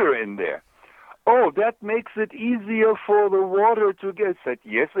the heater in there? Oh, that makes it easier for the water to get. I said,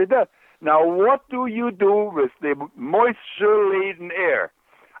 yes, it does. Now, what do you do with the moisture-laden air?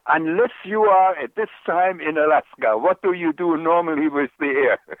 Unless you are, at this time in Alaska, what do you do normally with the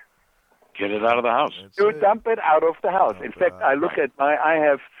air? Get it out of the house. You dump it out of the house. In fact, I look at I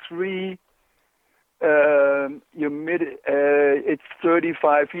have three, it's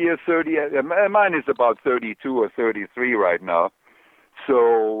 35 here, 30, mine is about 32 or 33 right now.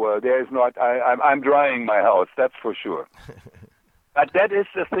 So there's not, I'm drying my house, that's for sure. But that is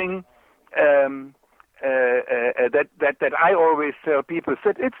the thing that I always tell people,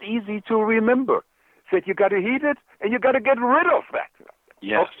 said it's easy to remember. Said you got to heat it and you got to get rid of that.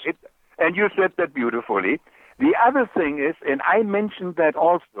 Yes. And you said that beautifully. The other thing is, and I mentioned that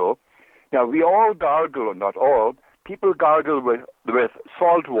also, now we all gargle, or not all, people gargle with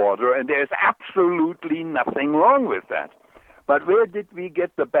salt water, and there's absolutely nothing wrong with that. But where did we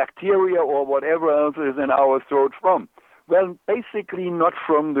get the bacteria or whatever else is in our throat from? Well, basically not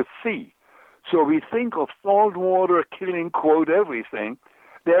from the sea. So we think of salt water killing, quote, everything.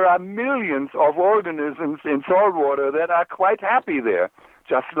 There are millions of organisms in salt water that are quite happy there.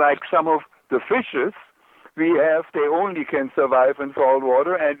 Just like some of the fishes we have, they only can survive in salt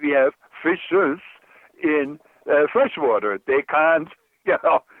water, and we have fishes in fresh water. They can't,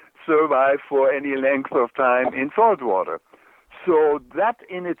 survive for any length of time in salt water. So that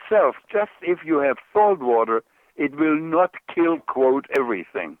in itself, just if you have salt water, it will not kill, quote,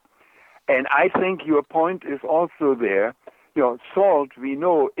 everything. And I think your point is also there. Salt, we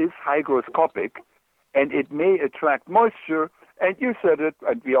know, is hygroscopic, and it may attract moisture. And you said it,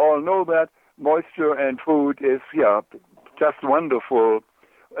 and we all know that moisture and food is, just wonderful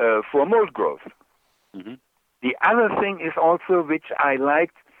for mold growth. Mm-hmm. The other thing is also, which I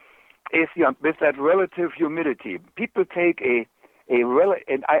liked, is with that relative humidity. People take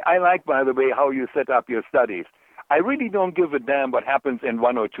and I like, by the way, how you set up your studies. I really don't give a damn what happens in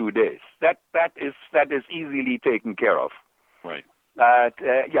 1 or 2 days. That is easily taken care of. Right.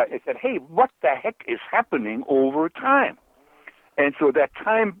 It said, hey, what the heck is happening over time? And so that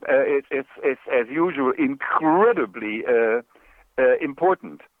time is as usual, incredibly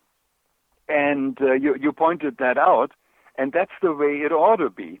important. And you pointed that out, and that's the way it ought to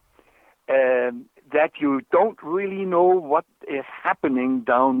be. That you don't really know what is happening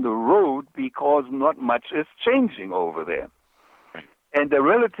down the road because not much is changing over there. Right. And the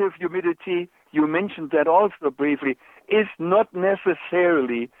relative humidity, you mentioned that also briefly, is not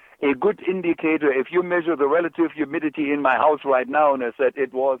necessarily a good indicator. If you measure the relative humidity in my house right now, and I said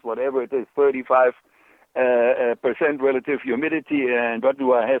it was whatever it is, 35% relative humidity, and what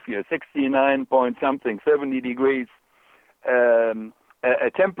do I have here, 69 point something, 70 degrees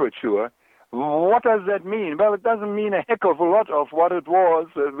temperature. What does that mean? Well, it doesn't mean a heck of a lot of what it was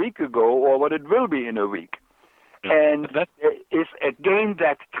a week ago or what it will be in a week. Yeah, and there is again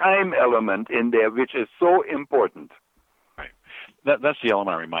that time element in there, which is so important. Right. That's the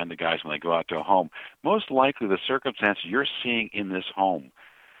element I remind the guys when they go out to a home. Most likely the circumstances you're seeing in this home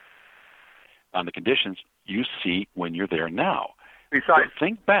on the conditions you see when you're there now. Besides, so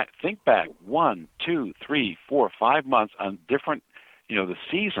think back 1, 2, 3, 4, 5 months on different, the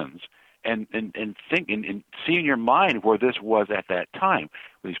seasons, and think and see in your mind where this was at that time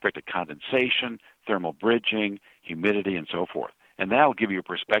with respect to condensation, thermal bridging, humidity, and so forth. And that will give you a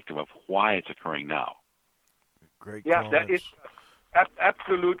perspective of why it's occurring now. Great comments. That is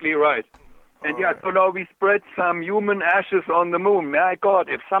absolutely right. And so now we spread some human ashes on the moon. My God,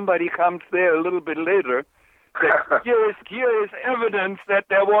 if somebody comes there a little bit later, here is evidence that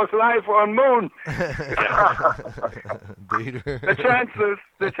there was life on moon.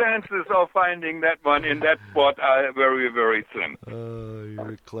 The chances of finding that one in that spot are very, very slim.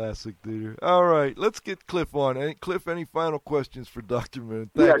 You're a classic, Dieter. All right, let's get Cliff on. Cliff, any final questions for Dr. Moon?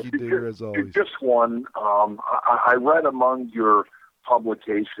 Thank you, Dieter, as always. Just one. I read among your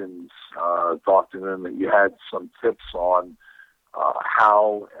publications, Dr. Moon, that you had some tips on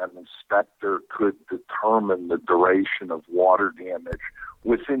how an inspector could determine the duration of water damage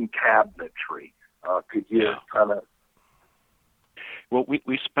within cabinetry. Could you kind of... Well,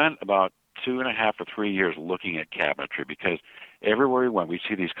 we spent about 2.5 or 3 years looking at cabinetry because everywhere we went, we'd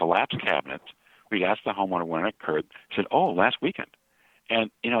see these collapsed cabinets. We'd ask the homeowner when it occurred. Said, last weekend.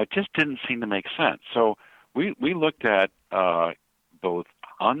 And, it just didn't seem to make sense. So we looked at both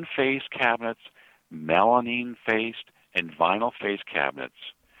unfaced cabinets, melamine-faced, and vinyl-faced cabinets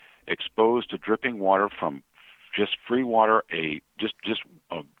exposed to dripping water from just free water, just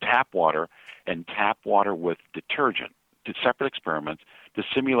tap water, and tap water with detergent. Did separate experiments to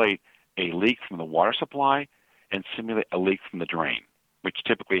simulate a leak from the water supply and simulate a leak from the drain, which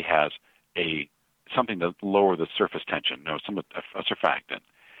typically has something to lower the surface tension, a surfactant.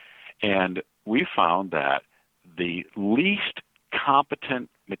 And we found that the least competent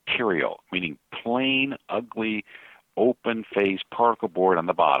material, meaning plain, ugly, open-faced particle board on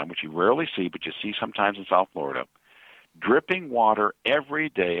the bottom, which you rarely see, but you see sometimes in South Florida, dripping water every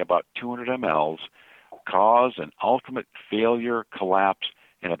day, about 200 mLs, cause an ultimate failure collapse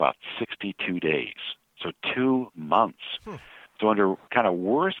in about 62 days. So 2 months. So under kind of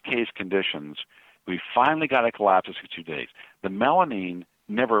worst-case conditions, we finally got a collapse in 62 days. The melamine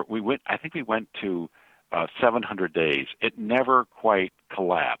I think we went to 700 days. It never quite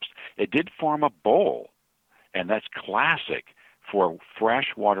collapsed. It did form a bowl, and that's classic for fresh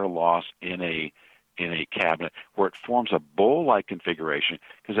water loss in a cabinet where it forms a bowl-like configuration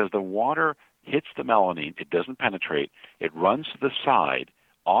because as the water hits the melamine, it doesn't penetrate. It runs to the side,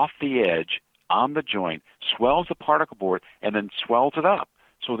 off the edge, on the joint, swells the particle board, and then swells it up.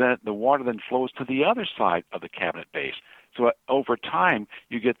 So that the water then flows to the other side of the cabinet base. So over time,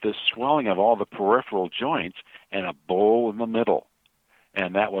 you get this swelling of all the peripheral joints and a bowl in the middle.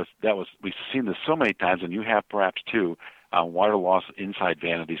 And that was we've seen this so many times, and you have perhaps too, water loss inside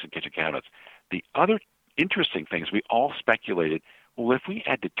vanities and kitchen cabinets. The other interesting thing is we all speculated, well, if we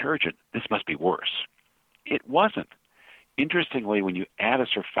add detergent, this must be worse. It wasn't. Interestingly, when you add a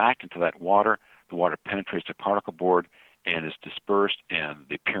surfactant to that water, the water penetrates the particle board and is dispersed, and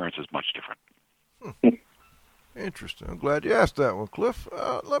the appearance is much different. Interesting. I'm glad you asked that one, Cliff.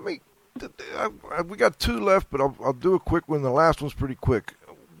 We got two left, but I'll do a quick one. The last one's pretty quick.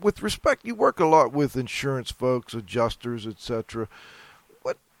 With respect, you work a lot with insurance folks, adjusters, etc.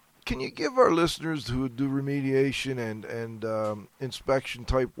 What can you give our listeners who do remediation and inspection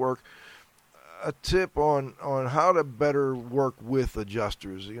type work a tip on how to better work with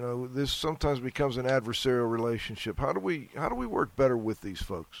adjusters? You know, this sometimes becomes an adversarial relationship. How do we work better with these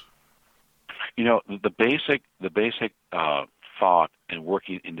folks? You know, the basic thought in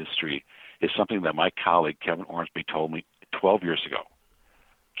working industry is something that my colleague Kevin Ormsby told me 12 years ago.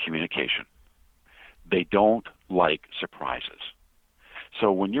 Communication. They don't like surprises.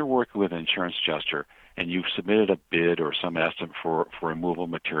 So when you're working with an insurance adjuster and you've submitted a bid or some estimate for removal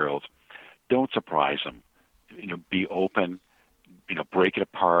materials, don't surprise them. You know, be open. You know, break it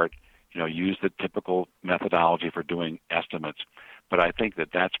apart. You know, use the typical methodology for doing estimates. But I think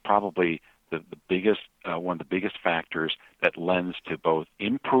that's probably the biggest one of the biggest factors that lends to both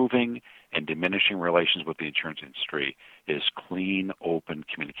improving and diminishing relations with the insurance industry is clean, open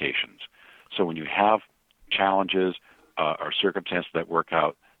communications. So when you have challenges or circumstances that work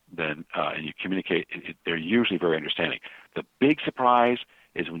out, then and you communicate, they're usually very understanding. The big surprise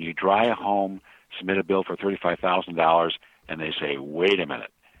is when you dry a home, submit a bill for $35,000, and they say, "Wait a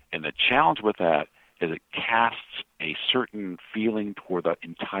minute." And the challenge with that is it casts a certain feeling toward the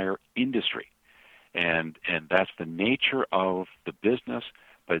entire industry. And that's the nature of the business,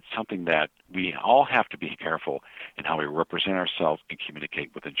 but it's something that we all have to be careful in how we represent ourselves and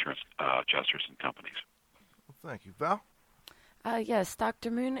communicate with insurance adjusters and companies. Well, thank you. Val? Yes, Dr.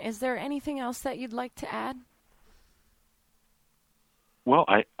 Moon, is there anything else that you'd like to add? Well,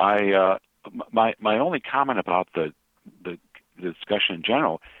 my only comment about the discussion in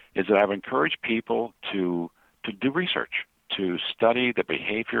general is that I've encouraged people to do research, to study the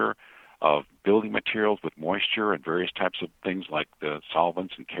behavior of building materials with moisture and various types of things like the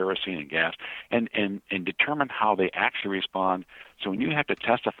solvents and kerosene and gas, and determine how they actually respond. So when you have to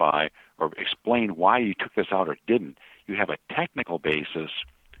testify or explain why you took this out or didn't, you have a technical basis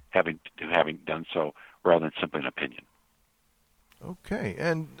having done so rather than simply an opinion. Okay,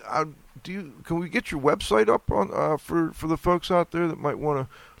 and can we get your website up on for the folks out there that might want to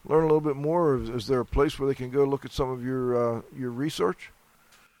learn a little bit more? Or is there a place where they can go look at some of your research?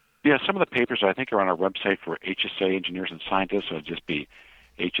 Yeah, some of the papers I think are on our website for HSA engineers and scientists. So it'd just be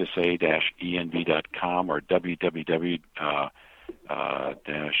hsa-env.com or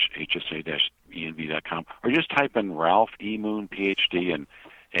www-hsa-env.com, or just type in Ralph E. Moon, PhD,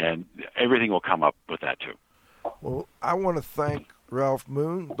 and everything will come up with that too. Well, I want to thank Ralph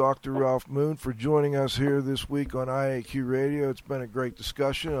Moon, Dr. Ralph Moon, for joining us here this week on IAQ Radio. It's been a great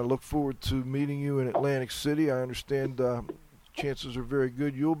discussion. I look forward to meeting you in Atlantic City. I understand chances are very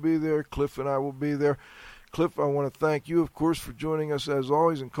good you'll be there. Cliff and I will be there. Cliff, I want to thank you, of course, for joining us as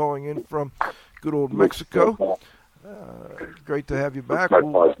always and calling in from good old Mexico. Great to have you back.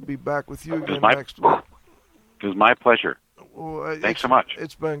 We'll be back with you again next week. It was my pleasure. Well, thanks so much.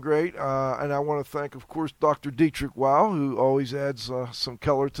 It's been great. And I want to thank, of course, Dr. Dietrich Weil, who always adds some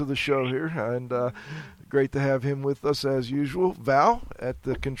color to the show here. And great to have him with us as usual. Val at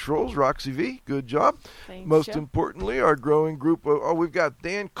the controls, Roxy V, good job. Thanks, Most Joe. importantly, our growing group of, we've got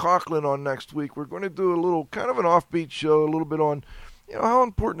Dan Coughlin on next week. We're going to do a little kind of an offbeat show, a little bit on how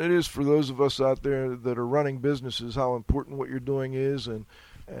important it is for those of us out there that are running businesses, how important what you're doing is, and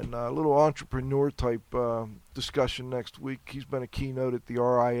a little entrepreneur-type discussion next week. He's been a keynote at the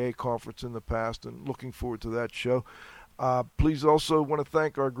RIA conference in the past, and looking forward to that show. Please also want to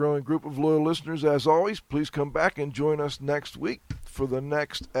thank our growing group of loyal listeners. As always, please come back and join us next week for the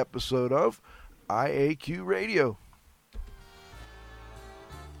next episode of IAQ Radio.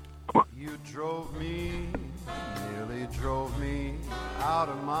 You nearly drove me out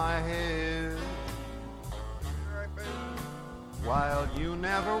of my head. While you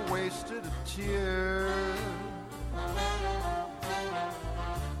never wasted a tear.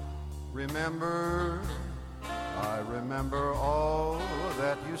 I remember all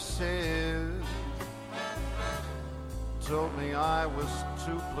that you said. Told me I was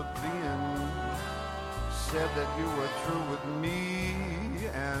too plebeian. Said that you were through with me.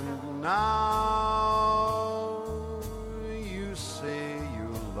 And now you say you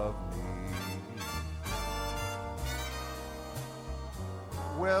love me.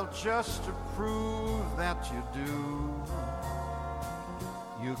 Well, just to prove that you do,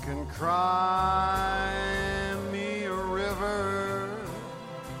 you can cry me a river,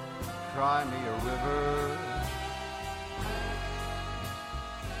 cry me a river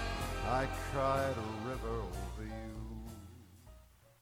I cried a river over you.